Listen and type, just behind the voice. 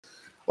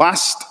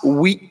Last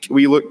week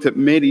we looked at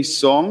Mary's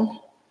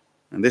song,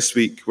 and this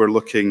week we're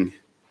looking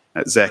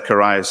at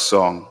Zechariah's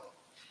song.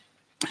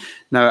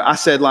 Now, I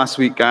said last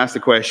week, I asked the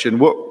question,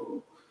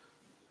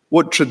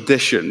 what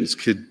traditions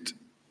could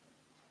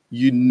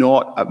you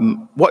not,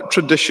 what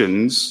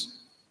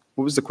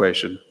was the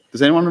question?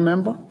 Does anyone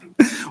remember?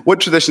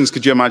 What traditions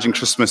could you imagine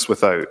Christmas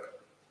without?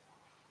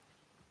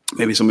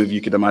 Maybe some of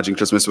you could imagine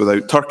Christmas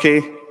without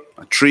turkey,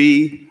 a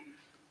tree,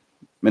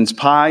 mince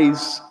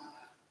pies.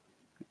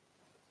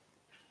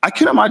 I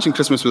could imagine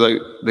Christmas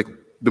without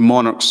the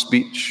monarch's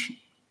speech.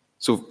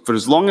 So for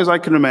as long as I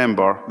can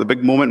remember, the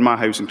big moment in my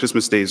house on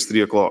Christmas Day is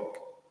 3 o'clock.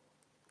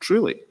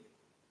 Truly.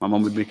 My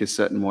mum would make us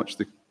sit and watch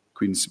the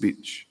Queen's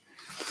speech.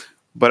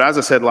 But as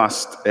I said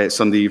last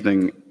Sunday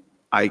evening,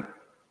 I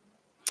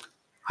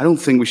don't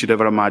think we should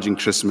ever imagine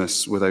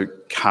Christmas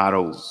without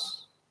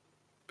carols.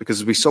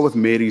 Because as we saw with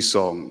Mary's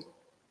song,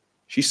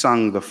 she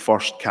sang the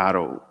first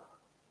carol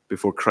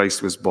before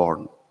Christ was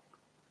born.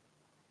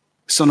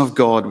 The Son of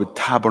God would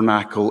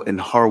tabernacle in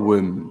her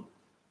womb,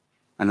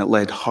 and it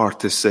led her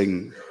to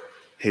sing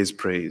his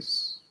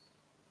praise.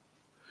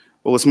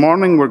 Well, this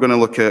morning we're going to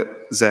look at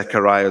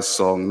Zechariah's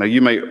song. Now,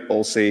 you might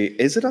all say,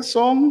 is it a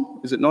song?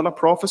 Is it not a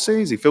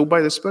prophecy? Is he filled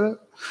by the Spirit?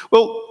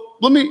 Well,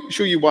 let me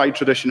show you why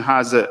tradition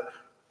has it,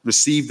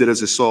 received it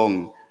as a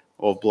song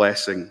of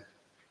blessing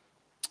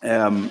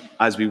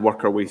as we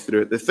work our way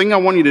through it. The thing I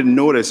want you to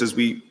notice as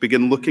we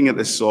begin looking at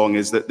this song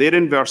is that there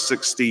in verse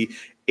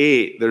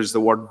 68, there's the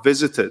word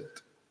visited.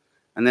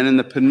 And then in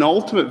the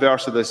penultimate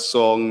verse of this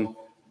song,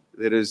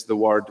 there is the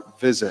word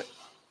visit.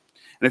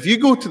 And if you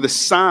go to the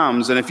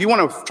Psalms, and if you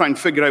want to try and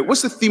figure out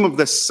what's the theme of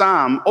this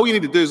psalm, all you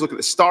need to do is look at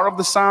the start of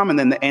the psalm and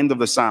then the end of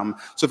the psalm.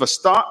 So if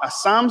a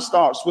psalm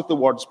starts with the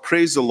words,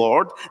 praise the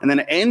Lord, and then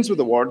it ends with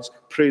the words,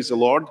 praise the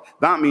Lord,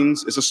 that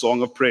means it's a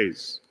song of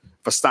praise.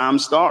 If a psalm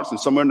starts and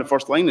somewhere in the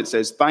first line it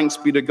says, thanks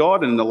be to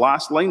God, and in the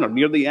last line or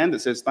near the end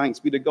it says, thanks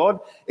be to God,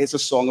 it's a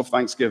song of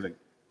thanksgiving.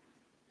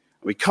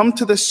 We come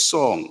to this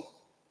song,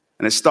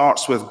 and it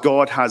starts with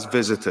God has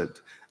visited,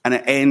 and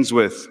it ends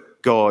with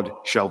God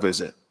shall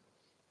visit.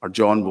 Or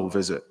John will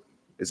visit,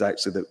 is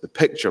actually the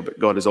picture, but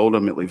God is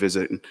ultimately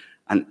visiting.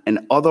 And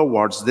in other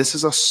words, this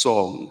is a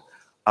song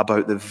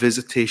about the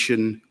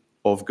visitation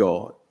of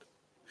God.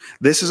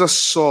 This is a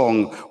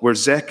song where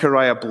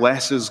Zechariah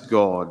blesses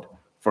God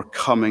for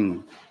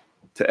coming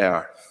to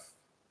earth.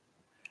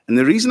 And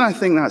the reason I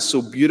think that's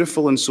so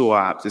beautiful and so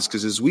apt is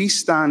because as we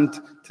stand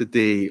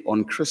today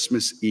on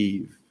Christmas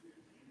Eve,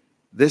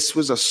 this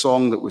was a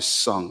song that was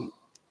sung,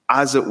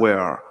 as it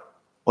were,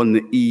 on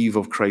the eve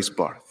of Christ's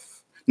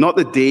birth. Not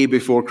the day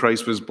before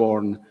Christ was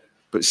born,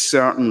 but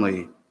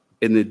certainly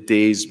in the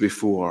days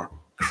before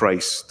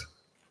Christ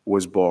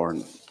was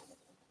born.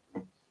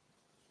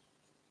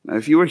 Now,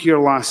 if you were here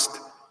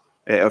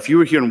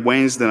on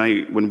Wednesday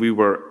night when we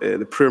were at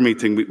the prayer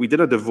meeting, we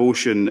did a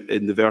devotion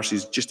in the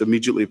verses just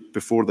immediately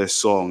before this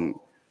song.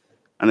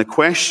 And the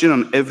question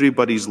on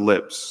everybody's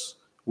lips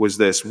was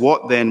this: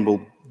 what then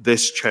will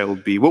this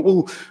child be? What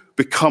will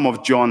become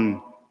of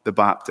John the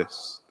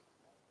Baptist?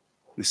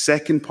 The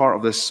second part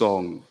of this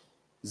song,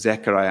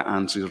 Zechariah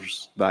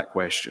answers that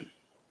question.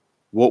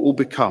 What will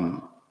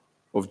become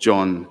of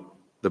John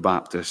the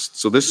Baptist?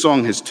 So this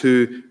song has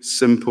two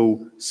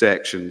simple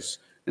sections.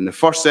 In the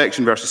first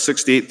section, verses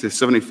 68 to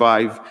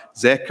 75,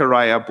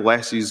 Zechariah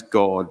blesses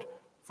God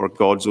for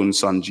God's own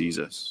son,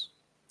 Jesus.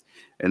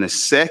 In the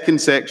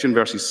second section,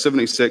 verses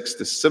 76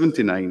 to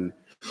 79,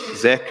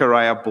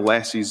 Zechariah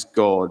blesses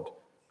God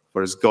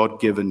for his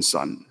God-given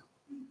son,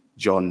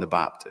 John the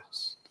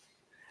Baptist.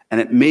 And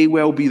it may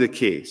well be the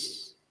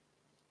case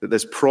that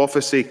this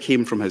prophecy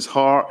came from his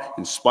heart,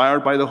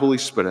 inspired by the Holy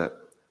Spirit,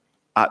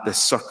 at the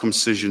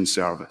circumcision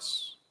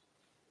service.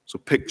 So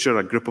picture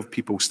a group of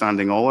people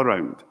standing all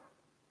around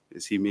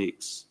as he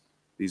makes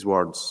these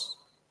words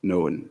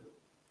known.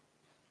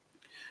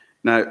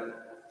 Now,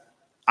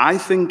 I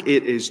think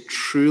it is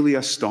truly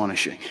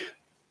astonishing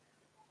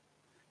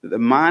that the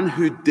man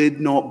who did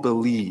not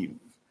believe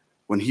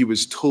when he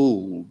was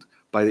told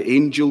by the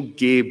angel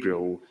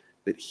Gabriel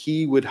that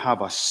he would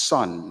have a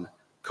son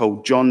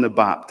called John the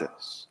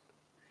Baptist,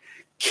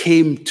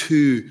 came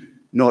to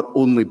not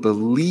only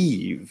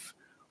believe,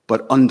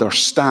 but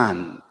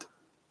understand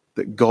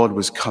that God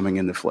was coming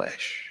in the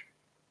flesh.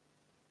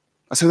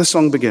 That's how the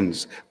song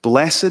begins.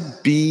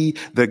 Blessed be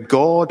the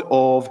God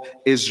of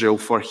Israel,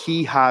 for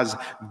he has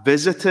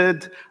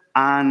visited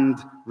and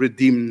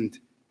redeemed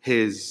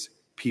his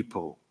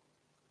people.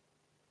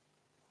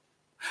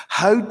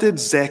 How did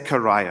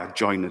Zechariah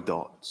join the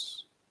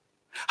dots?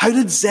 How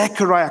did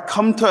Zechariah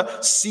come to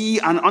see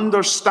and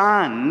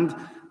understand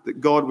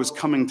that God was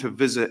coming to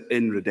visit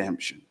in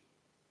redemption?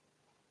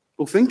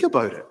 Well, think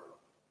about it.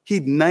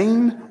 He'd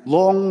 9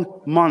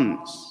 long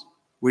months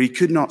where he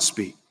could not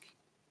speak.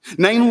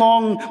 9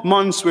 long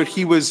months where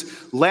he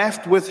was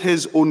left with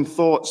his own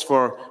thoughts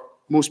for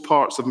most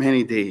parts of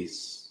many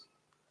days.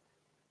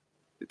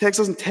 The text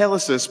doesn't tell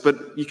us this,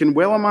 but you can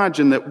well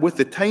imagine that with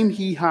the time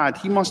he had,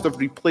 he must have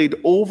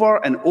replayed over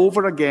and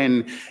over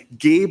again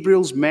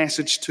Gabriel's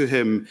message to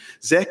him.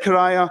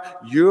 Zechariah,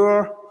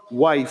 your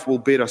wife will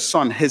bear a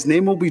son. His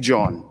name will be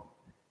John.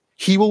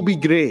 He will be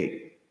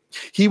great.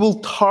 He will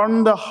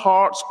turn the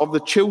hearts of the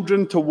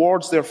children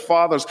towards their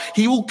fathers.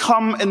 He will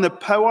come in the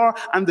power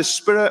and the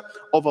spirit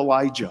of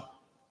Elijah.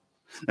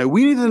 Now,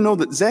 we need to know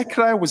that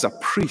Zechariah was a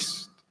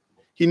priest.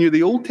 He knew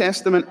the Old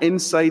Testament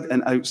inside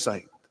and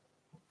outside.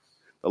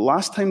 The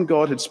last time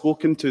God had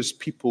spoken to his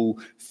people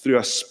through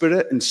a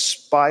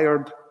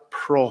spirit-inspired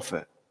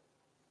prophet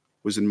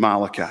was in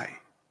Malachi.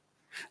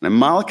 And in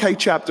Malachi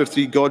chapter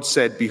 3, God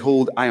said,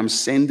 "Behold, I am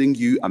sending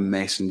you a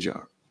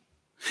messenger."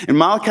 In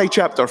Malachi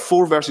chapter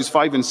 4, verses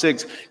 5 and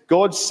 6,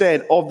 God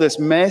said of this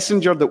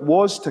messenger that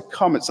was to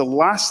come, it's the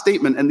last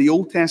statement in the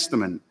Old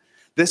Testament,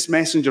 this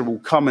messenger will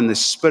come in the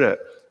spirit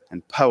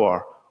and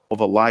power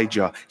of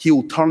Elijah. He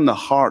will turn the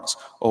hearts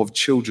of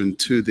children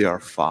to their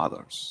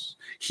fathers.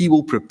 He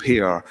will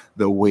prepare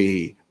the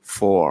way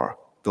for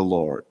the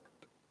Lord.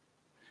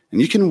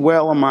 And you can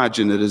well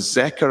imagine that as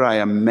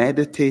Zechariah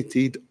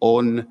meditated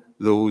on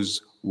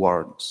those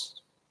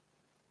words,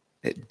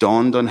 it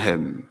dawned on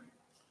him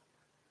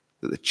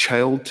that the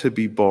child to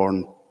be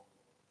born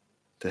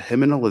to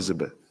him and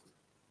Elizabeth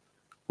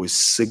was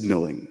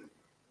signaling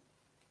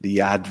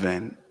the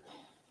advent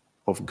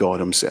of God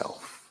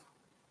himself.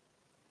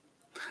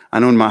 I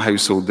know in my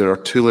household there are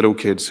two little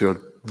kids who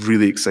are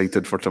really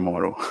excited for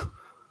tomorrow.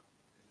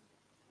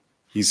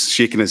 He's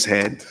shaking his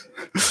head,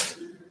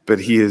 but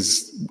he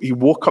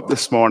woke up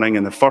this morning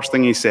and the first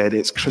thing he said,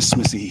 "It's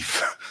Christmas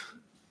Eve."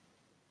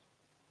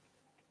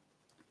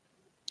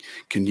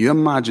 Can you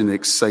imagine the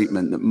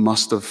excitement that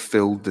must have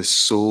filled the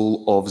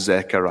soul of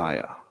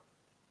Zechariah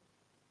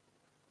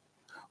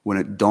when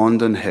it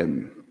dawned on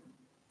him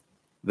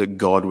that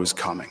God was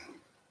coming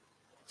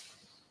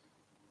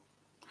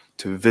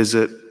to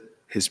visit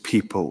his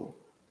people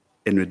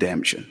in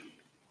redemption?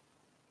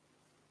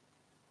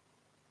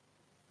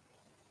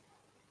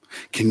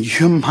 Can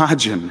you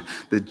imagine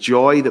the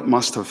joy that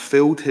must have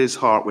filled his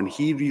heart when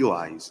he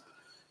realized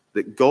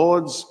that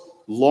God's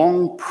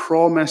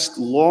long-promised,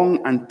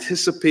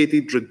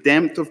 long-anticipated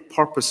redemptive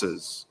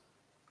purposes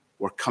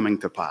were coming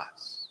to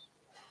pass?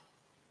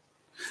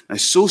 Now,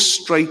 so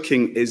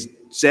striking is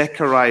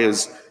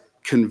Zechariah's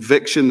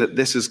conviction that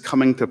this is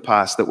coming to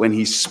pass that when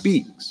he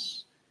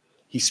speaks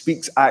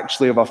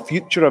actually of a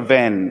future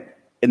event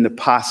in the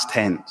past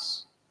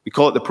tense. We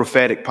call it the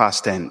prophetic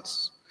past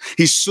tense.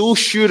 He's so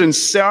sure and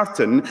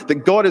certain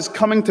that God is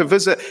coming to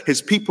visit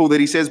his people that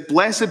he says,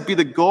 "Blessed be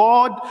the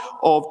God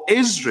of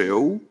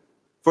Israel,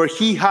 for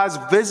he has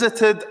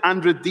visited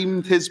and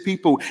redeemed his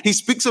people." He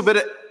speaks of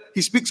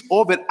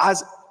it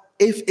as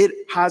if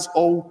it has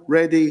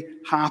already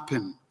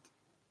happened.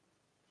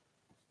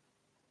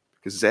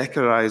 Because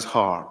Zechariah's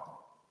heart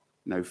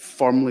now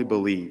firmly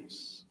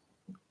believes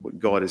what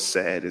God has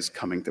said is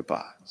coming to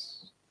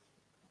pass.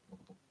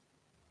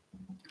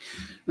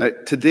 Now,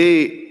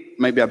 today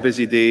might be a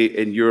busy day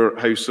in your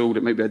household.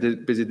 It might be a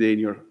busy day in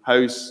your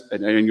house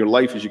and in your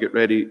life as you get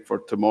ready for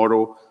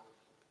tomorrow.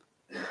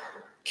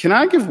 Can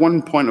I give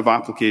one point of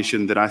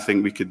application that I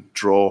think we could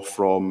draw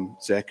from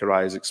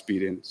Zechariah's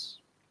experience?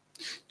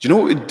 Do you know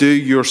what would do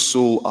your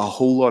soul a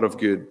whole lot of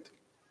good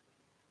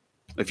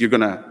if you're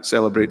going to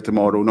celebrate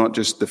tomorrow, not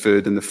just the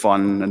food and the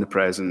fun and the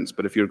presents,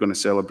 but if you're going to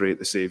celebrate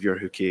the Savior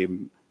who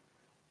came?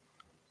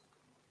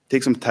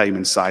 Take some time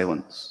in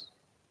silence.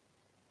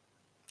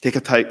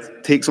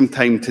 Take some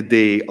time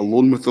today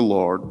alone with the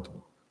Lord,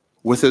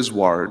 with his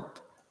word,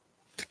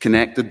 to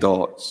connect the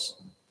dots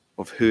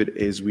of who it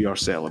is we are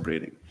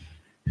celebrating,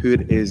 who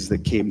it is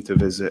that came to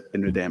visit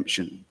in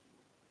redemption.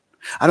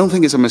 I don't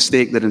think it's a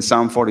mistake that in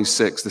Psalm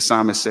 46, the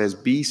psalmist says,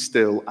 "Be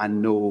still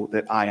and know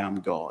that I am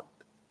God."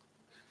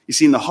 You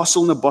see, in the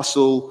hustle and the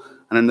bustle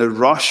and in the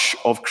rush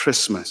of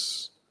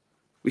Christmas,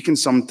 we can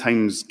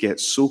sometimes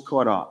get so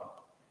caught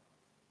up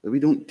that we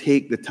don't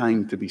take the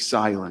time to be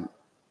silent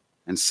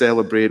and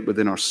celebrate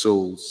within our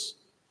souls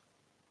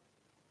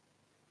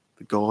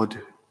the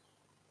God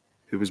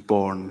who was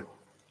born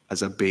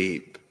as a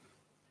babe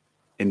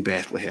in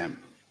Bethlehem.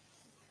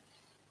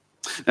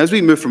 As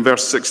we move from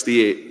verse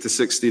 68 to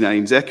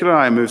 69,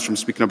 Zechariah moves from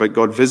speaking about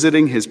God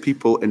visiting his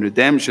people in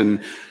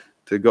redemption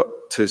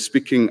to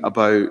speaking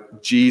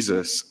about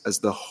Jesus as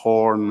the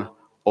horn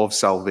of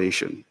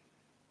salvation.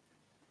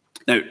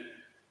 Now,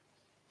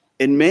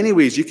 in many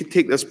ways, you could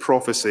take this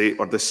prophecy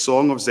or the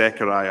song of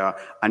Zechariah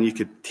and you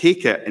could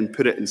take it and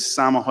put it in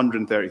Psalm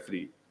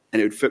 133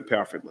 and it would fit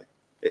perfectly.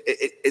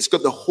 It's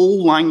got the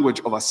whole language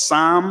of a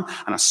psalm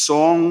and a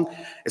song.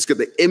 It's got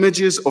the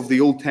images of the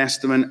Old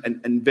Testament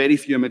and very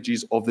few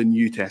images of the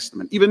New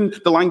Testament. Even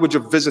the language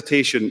of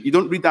visitation. You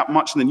don't read that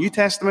much in the New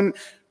Testament,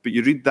 but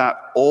you read that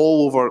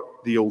all over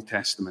the Old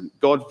Testament.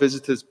 God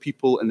visited his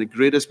people in the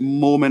greatest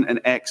moment in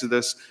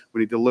Exodus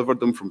when he delivered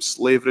them from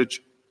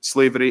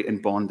slavery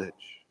and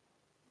bondage.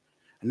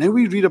 And now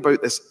we read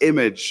about this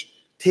image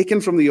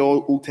taken from the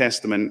Old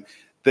Testament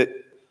that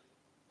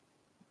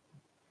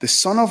the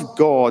Son of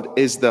God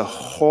is the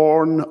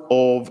horn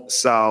of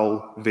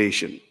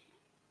salvation.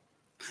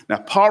 Now,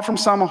 apart from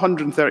Psalm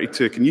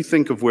 132, can you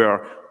think of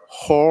where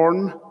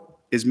horn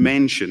is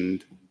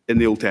mentioned in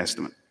the Old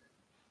Testament?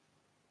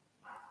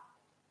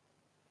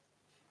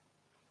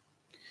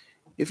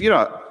 If you're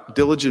a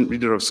diligent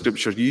reader of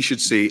Scripture, you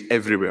should say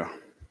everywhere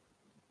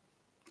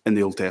in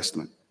the Old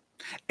Testament.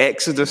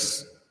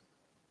 Exodus,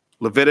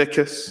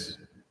 Leviticus,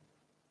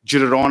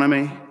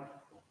 Deuteronomy,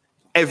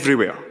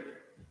 everywhere.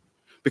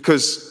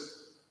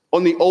 Because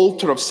on the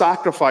altar of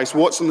sacrifice,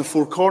 what's in the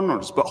four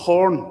corners but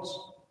horns?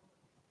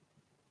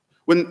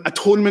 When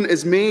atonement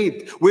is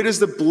made, where is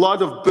the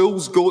blood of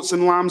bulls, goats,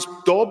 and lambs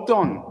daubed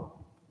on?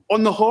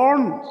 On the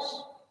horns.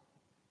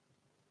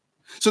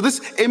 So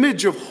this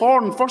image of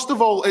horn, first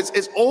of all,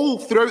 it's all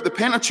throughout the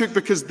Pentateuch,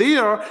 because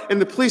there, in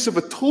the place of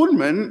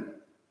atonement,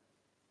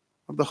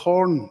 are the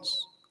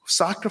horns of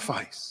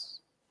sacrifice.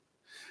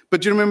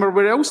 But do you remember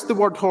where else the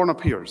word horn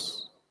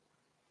appears?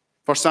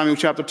 1 Samuel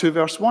chapter 2,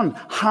 verse 1.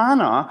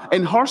 Hannah,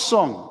 in her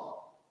song,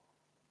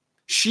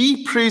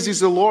 she praises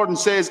the Lord and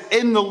says,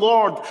 in the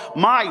Lord,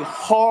 my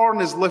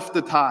horn is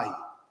lifted high.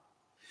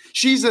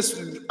 She's this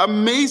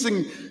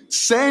amazing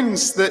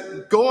sense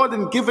that God,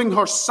 in giving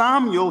her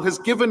Samuel, has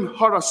given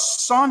her a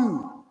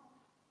son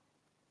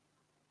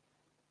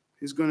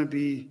who's going to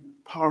be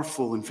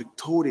powerful and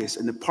victorious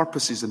in the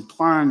purposes and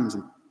plans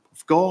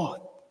of God.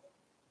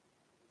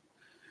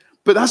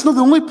 But that's not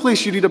the only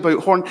place you read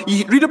about horn.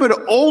 You read about it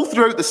all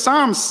throughout the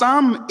Psalms.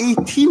 Psalm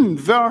 18,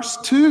 verse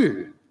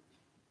 2.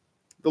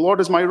 The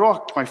Lord is my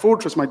rock, my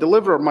fortress, my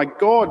deliverer, my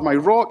God, my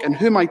rock, in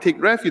whom I take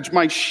refuge,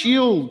 my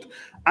shield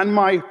and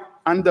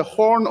the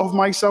horn of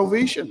my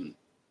salvation.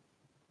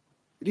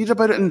 You read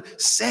about it in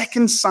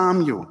 2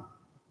 Samuel.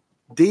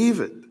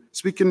 David,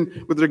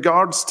 speaking with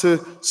regards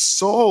to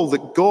Saul,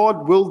 that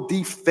God will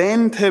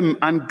defend him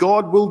and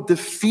God will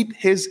defeat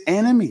his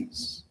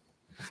enemies.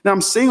 Now,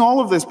 I'm saying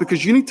all of this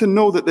because you need to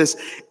know that this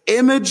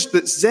image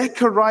that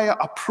Zechariah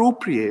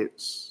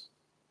appropriates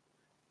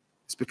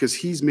is because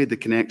he's made the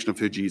connection of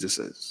who Jesus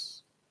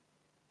is.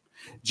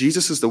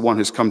 Jesus is the one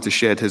who's come to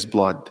shed his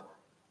blood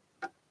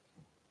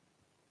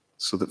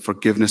so that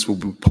forgiveness will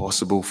be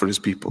possible for his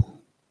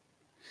people.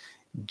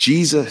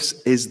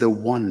 Jesus is the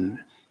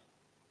one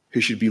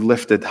who should be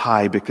lifted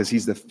high because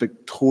he's the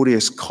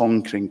victorious,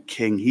 conquering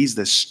king. He's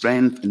the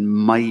strength and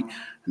might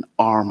and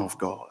arm of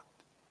God.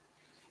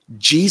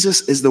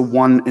 Jesus is the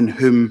one in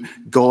whom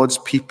God's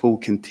people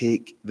can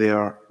take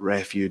their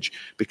refuge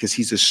because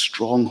he's a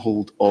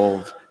stronghold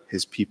of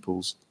his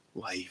people's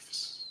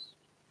lives.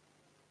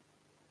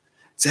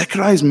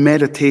 Zechariah's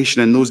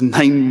meditation in those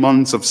 9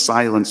 months of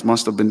silence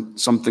must have been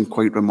something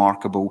quite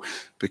remarkable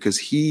because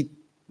he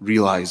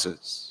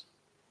realizes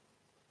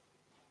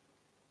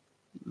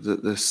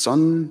that the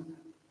son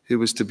who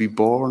was to be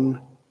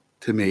born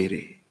to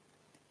Mary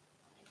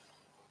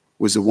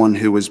was the one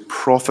who was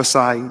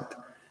prophesied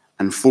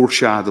and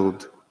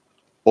foreshadowed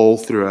all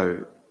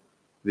throughout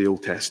the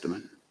Old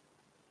Testament.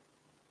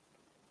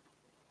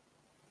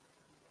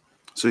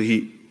 So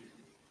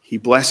he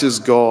blesses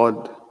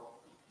God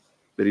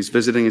that he's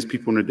visiting his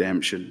people in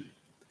redemption.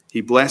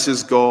 He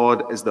blesses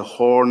God as the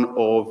horn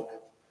of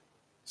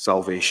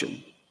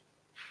salvation.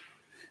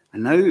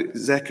 And now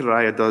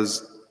Zechariah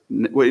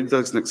what he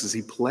does next is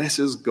he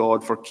blesses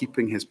God for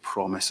keeping his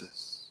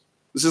promises.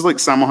 This is like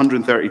Psalm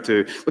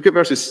 132. Look at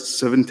verses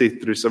 70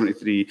 through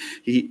 73.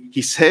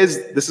 He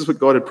says, this is what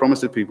God had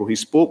promised the people. He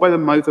spoke by the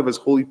mouth of his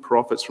holy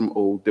prophets from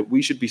old, that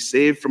we should be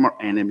saved from our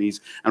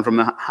enemies and from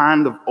the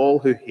hand of all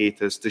who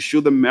hate us, to show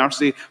the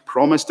mercy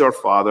promised to our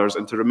fathers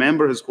and to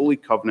remember his holy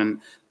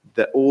covenant,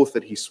 the oath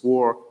that he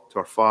swore to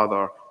our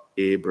father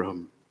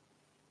Abraham.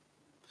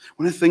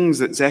 One of the things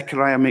that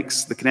Zechariah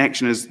makes the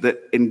connection is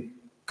that in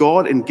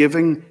God, in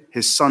giving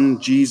his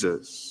son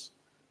Jesus,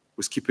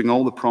 was keeping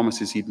all the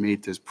promises he'd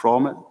made to his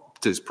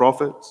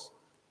prophets,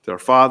 to our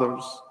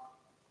fathers,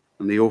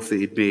 and the oath that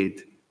he'd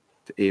made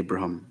to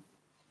Abraham.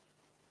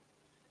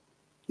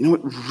 You know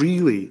what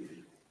really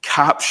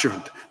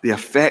captured the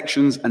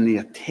affections and the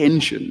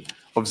attention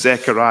of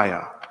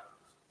Zechariah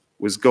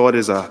was God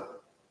as a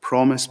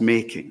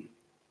promise-making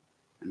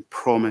and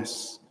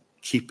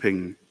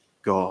promise-keeping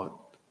God.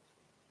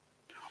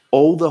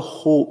 All the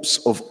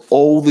hopes of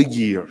all the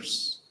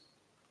years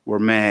were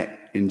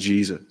met in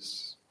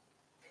Jesus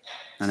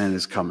and in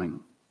his coming.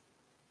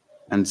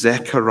 And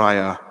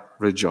Zechariah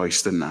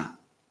rejoiced in that.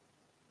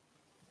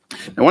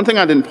 Now, one thing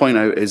I didn't point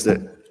out is that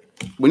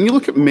when you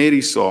look at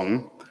Mary's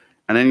song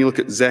and then you look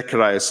at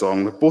Zechariah's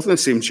song, they're both in the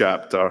same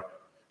chapter.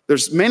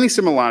 There's many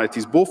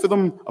similarities. Both of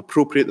them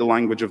appropriate the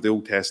language of the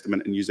Old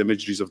Testament and use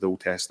imageries of the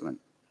Old Testament.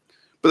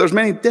 But there's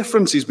many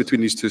differences between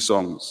these two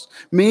songs.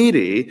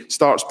 Mary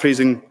starts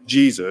praising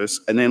Jesus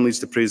and then leads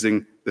to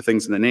praising the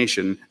things in the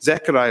nation.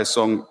 Zechariah's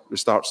song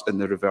starts in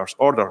the reverse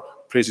order,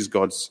 praises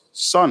God's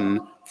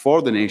son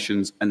for the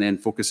nations and then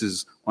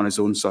focuses on his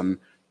own son,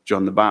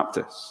 John the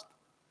Baptist.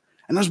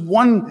 And there's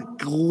one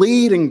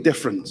glaring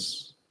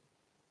difference.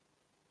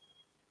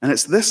 And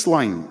it's this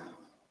line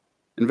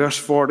in verse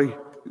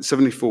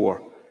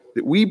 74,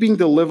 that we being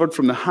delivered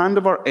from the hand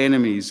of our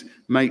enemies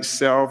might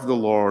serve the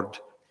Lord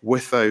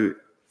without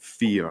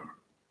fear.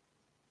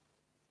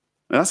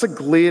 Now, that's a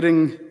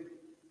glaring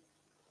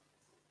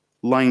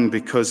line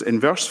because in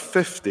verse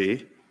 50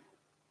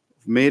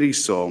 of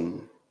Mary's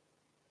song,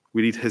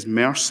 we read, his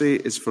mercy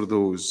is for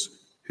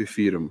those who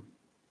fear him.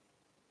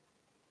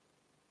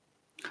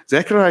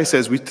 Zechariah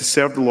says we're to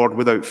serve the Lord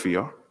without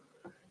fear.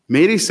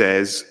 Mary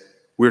says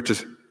we're to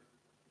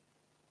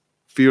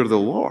fear the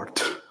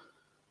Lord.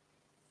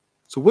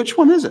 So which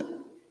one is it?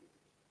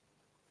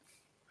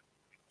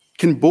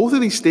 Can both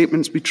of these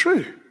statements be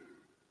true?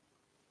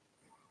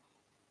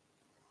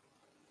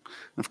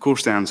 Of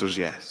course, the answer is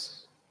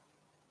yes.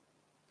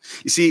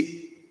 You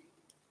see,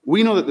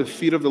 we know that the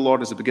fear of the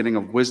Lord is the beginning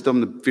of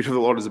wisdom. The fear of the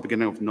Lord is the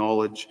beginning of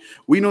knowledge.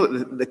 We know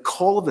that the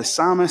call of the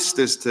psalmist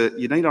is to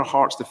unite our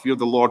hearts to fear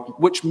the Lord,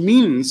 which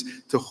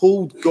means to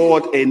hold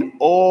God in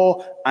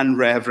awe and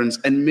reverence.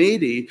 And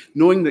Mary,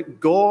 knowing that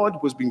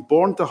God was being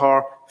born to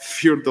her,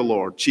 feared the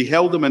Lord. She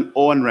held him in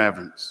awe and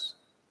reverence.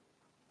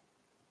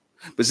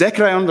 But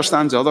Zechariah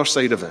understands the other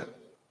side of it.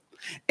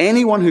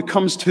 Anyone who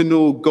comes to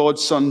know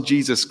God's Son,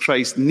 Jesus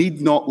Christ,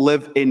 need not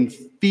live in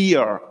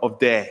fear of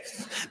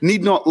death,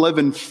 need not live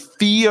in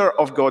fear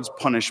of God's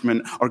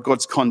punishment or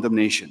God's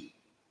condemnation.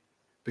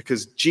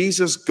 Because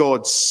Jesus,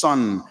 God's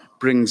Son,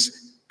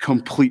 brings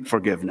complete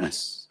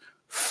forgiveness,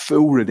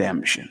 full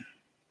redemption.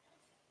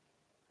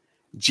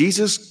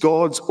 Jesus,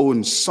 God's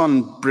own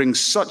Son, brings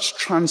such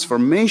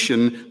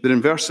transformation that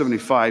in verse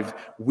 75,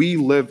 we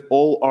live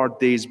all our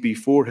days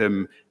before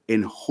him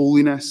in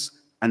holiness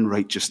and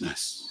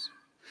righteousness.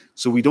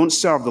 So we don't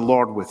serve the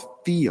Lord with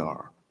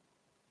fear.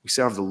 We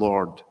serve the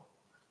Lord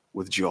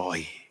with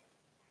joy.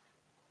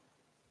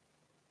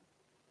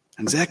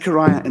 And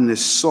Zechariah in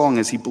this song,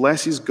 as he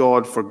blesses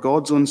God for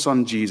God's own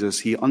Son, Jesus,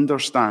 he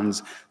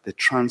understands the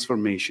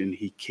transformation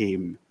he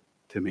came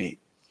to make.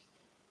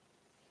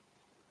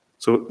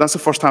 So that's the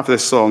first half of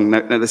this song.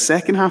 Now the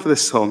second half of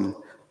this song,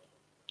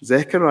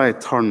 Zechariah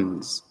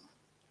turns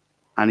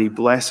and he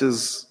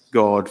blesses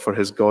God for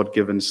his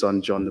God-given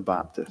son, John the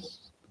Baptist.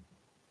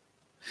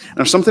 And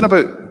there's something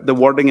about the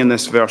wording in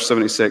this verse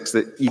 76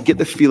 that you get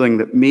the feeling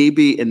that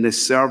maybe in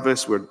this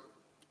service where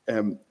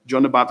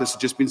John the Baptist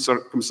had just been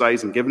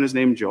circumcised and given his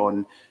name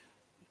John,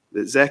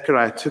 that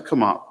Zechariah took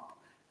him up,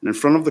 and in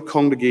front of the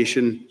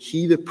congregation,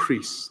 he, the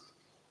priest,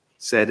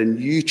 said, "And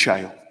you,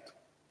 child,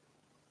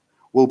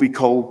 will be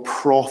called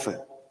prophet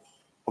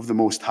of the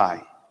Most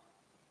High."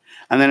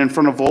 And then in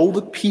front of all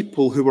the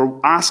people who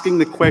were asking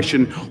the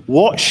question,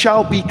 what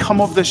shall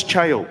become of this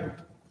child?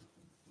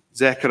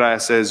 Zechariah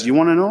says, you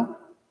want to know?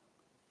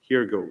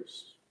 Here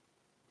goes.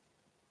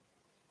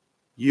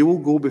 You will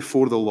go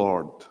before the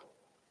Lord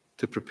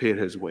to prepare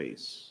his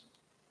ways,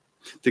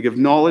 to give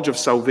knowledge of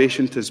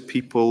salvation to his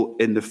people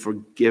in the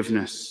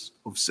forgiveness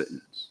of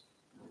sins.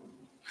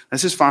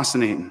 This is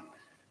fascinating.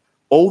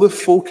 All the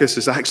focus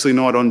is actually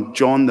not on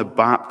John the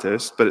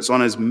Baptist, but it's on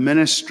his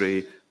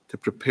ministry to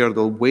prepare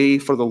the way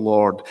for the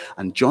Lord.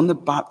 And John the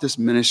Baptist's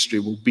ministry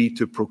will be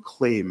to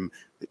proclaim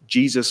that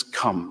Jesus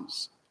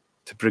comes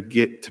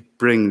to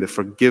bring the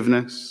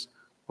forgiveness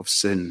of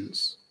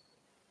sins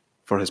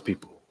for his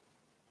people.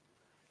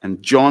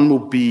 And John will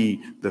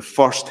be the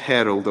first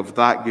herald of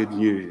that good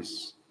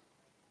news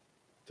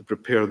to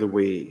prepare the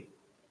way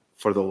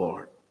for the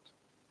Lord.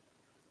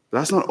 But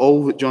that's not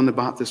all that John the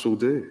Baptist will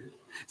do.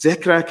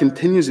 Zechariah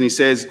continues and he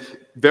says,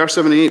 verse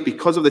 78,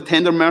 because of the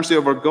tender mercy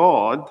of our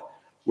God,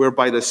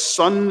 whereby the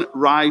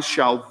sunrise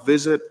shall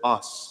visit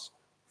us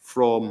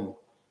from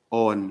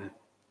on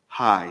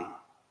high.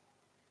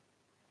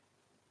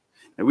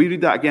 And we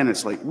read that again,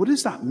 it's like, what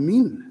does that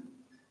mean?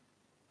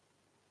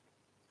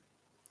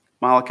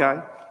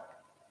 Malachi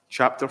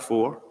chapter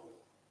 4,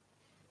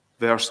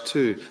 verse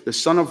 2. The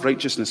Son of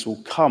Righteousness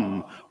will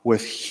come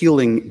with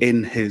healing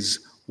in his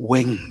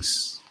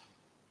wings.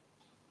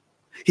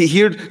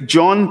 Here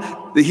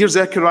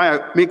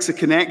Zechariah makes a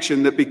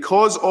connection that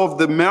because of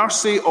the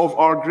mercy of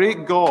our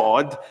great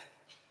God,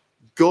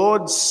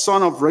 God's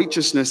Son of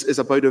Righteousness is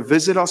about to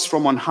visit us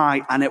from on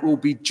high, and it will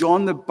be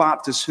John the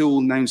Baptist who will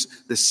announce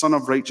the Son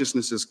of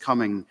Righteousness is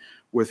coming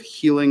with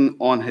healing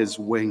on his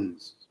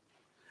wings.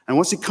 And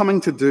what's he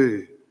coming to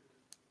do?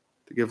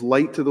 To give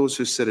light to those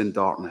who sit in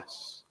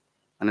darkness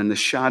and in the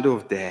shadow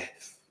of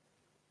death,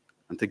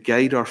 and to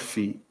guide our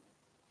feet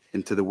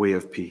into the way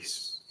of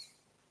peace.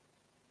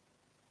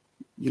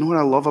 You know what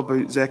I love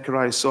about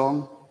Zechariah's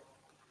song?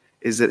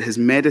 Is that his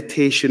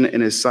meditation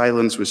in his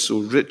silence was so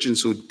rich and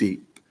so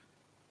deep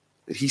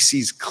that he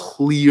sees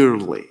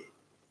clearly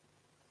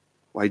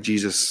why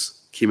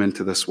Jesus came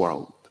into this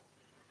world.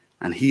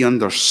 And he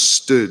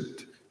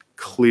understood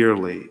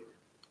clearly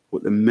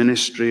what the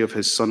ministry of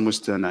his son was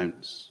to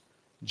announce.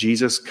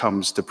 Jesus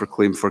comes to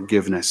proclaim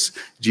forgiveness.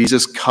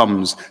 Jesus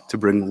comes to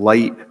bring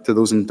light to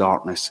those in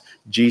darkness.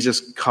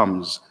 Jesus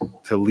comes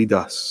to lead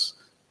us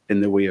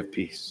in the way of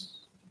peace.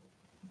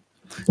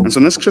 And so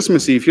on this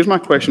Christmas Eve, here's my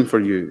question for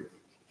you.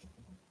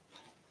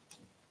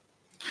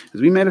 As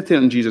we meditate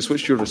on Jesus,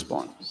 what's your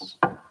response?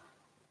 You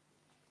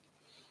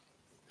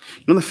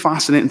know the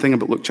fascinating thing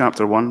about Luke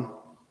chapter 1?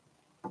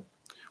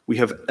 We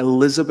have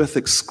Elizabeth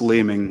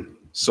exclaiming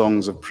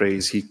songs of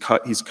praise.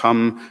 He's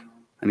come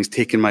and he's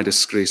taken my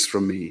disgrace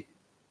from me.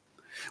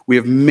 We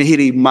have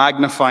Mary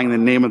magnifying the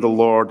name of the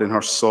Lord in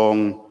her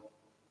song,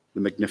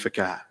 the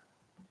Magnificat.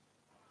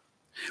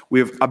 We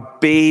have a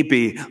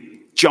baby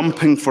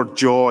jumping for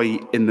joy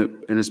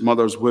in his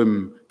mother's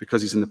womb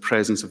because he's in the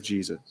presence of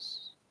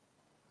Jesus.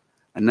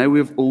 And now we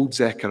have old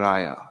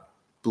Zechariah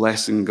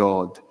blessing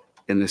God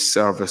in the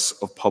service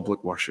of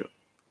public worship.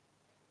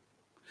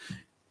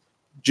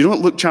 Do you know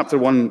what Luke chapter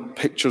 1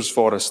 pictures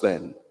for us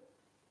then?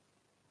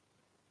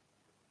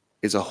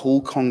 Is a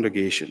whole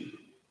congregation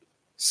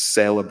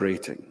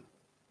celebrating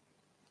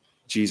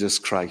Jesus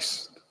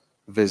Christ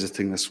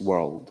visiting this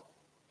world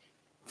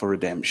for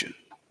redemption.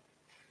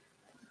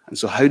 And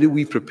so how do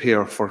we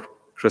prepare for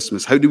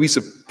Christmas? How do we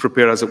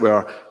prepare, as it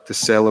were, to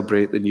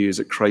celebrate the news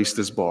that Christ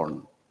is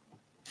born?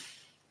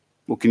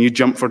 Well, can you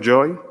jump for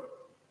joy?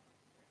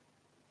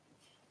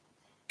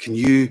 Can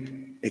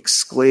you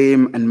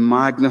exclaim and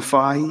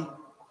magnify?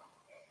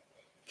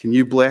 Can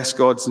you bless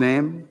God's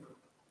name?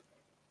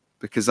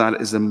 Because that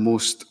is the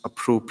most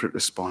appropriate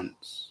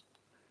response.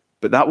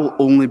 But that will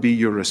only be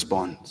your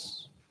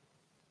response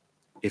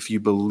if you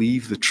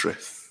believe the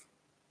truth,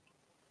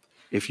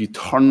 if you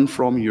turn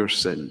from your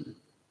sin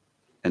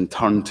and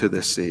turn to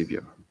the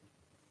Savior.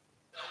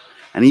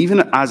 And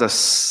even as a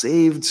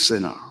saved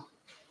sinner,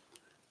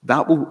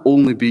 that will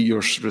only be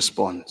your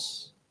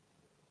response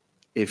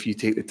if you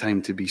take the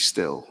time to be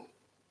still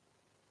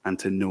and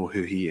to know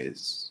who he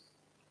is.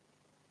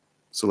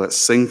 So let's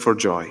sing for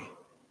joy.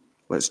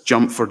 Let's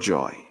jump for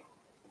joy.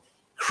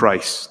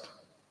 Christ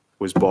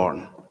was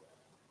born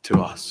to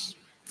us.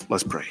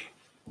 Let's pray.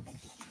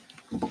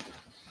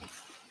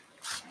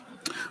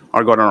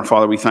 Our God and our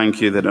Father, we thank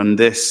you that on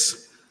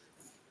this,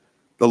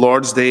 the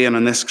Lord's Day, and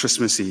on this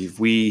Christmas Eve,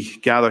 we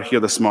gather here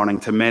this morning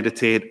to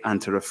meditate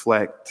and to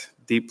reflect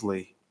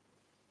deeply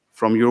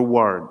from your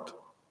word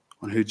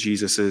on who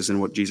Jesus is and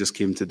what Jesus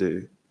came to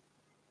do.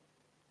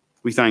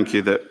 We thank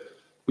you that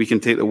we can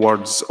take the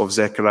words of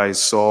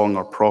Zechariah's song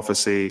or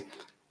prophecy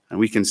and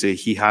we can say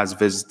he has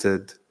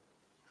visited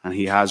and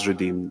he has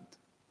redeemed,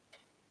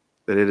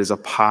 that it is a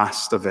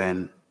past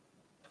event.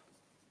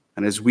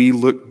 And as we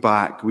look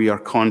back, we are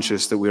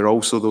conscious that we are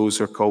also those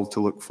who are called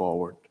to look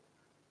forward,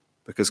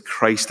 because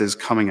Christ is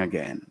coming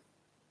again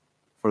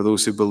for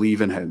those who believe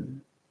in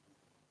him,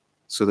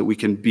 so that we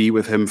can be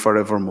with him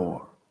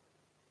forevermore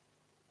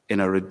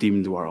in a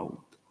redeemed world.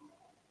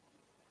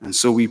 And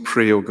so we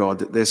pray, O God,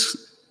 that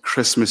this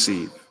Christmas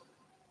Eve,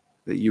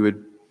 that you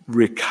would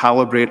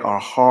recalibrate our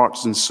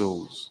hearts and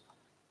souls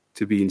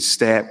to be in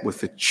step with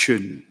the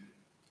tune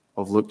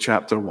of Luke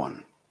chapter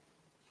 1.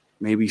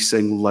 May we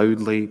sing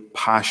loudly,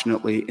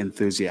 passionately,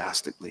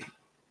 enthusiastically.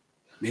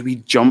 May we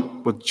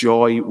jump with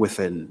joy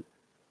within,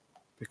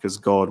 because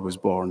God was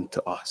born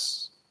to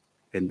us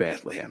in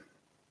Bethlehem.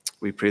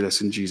 We pray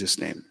this in Jesus'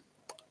 name.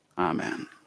 Amen.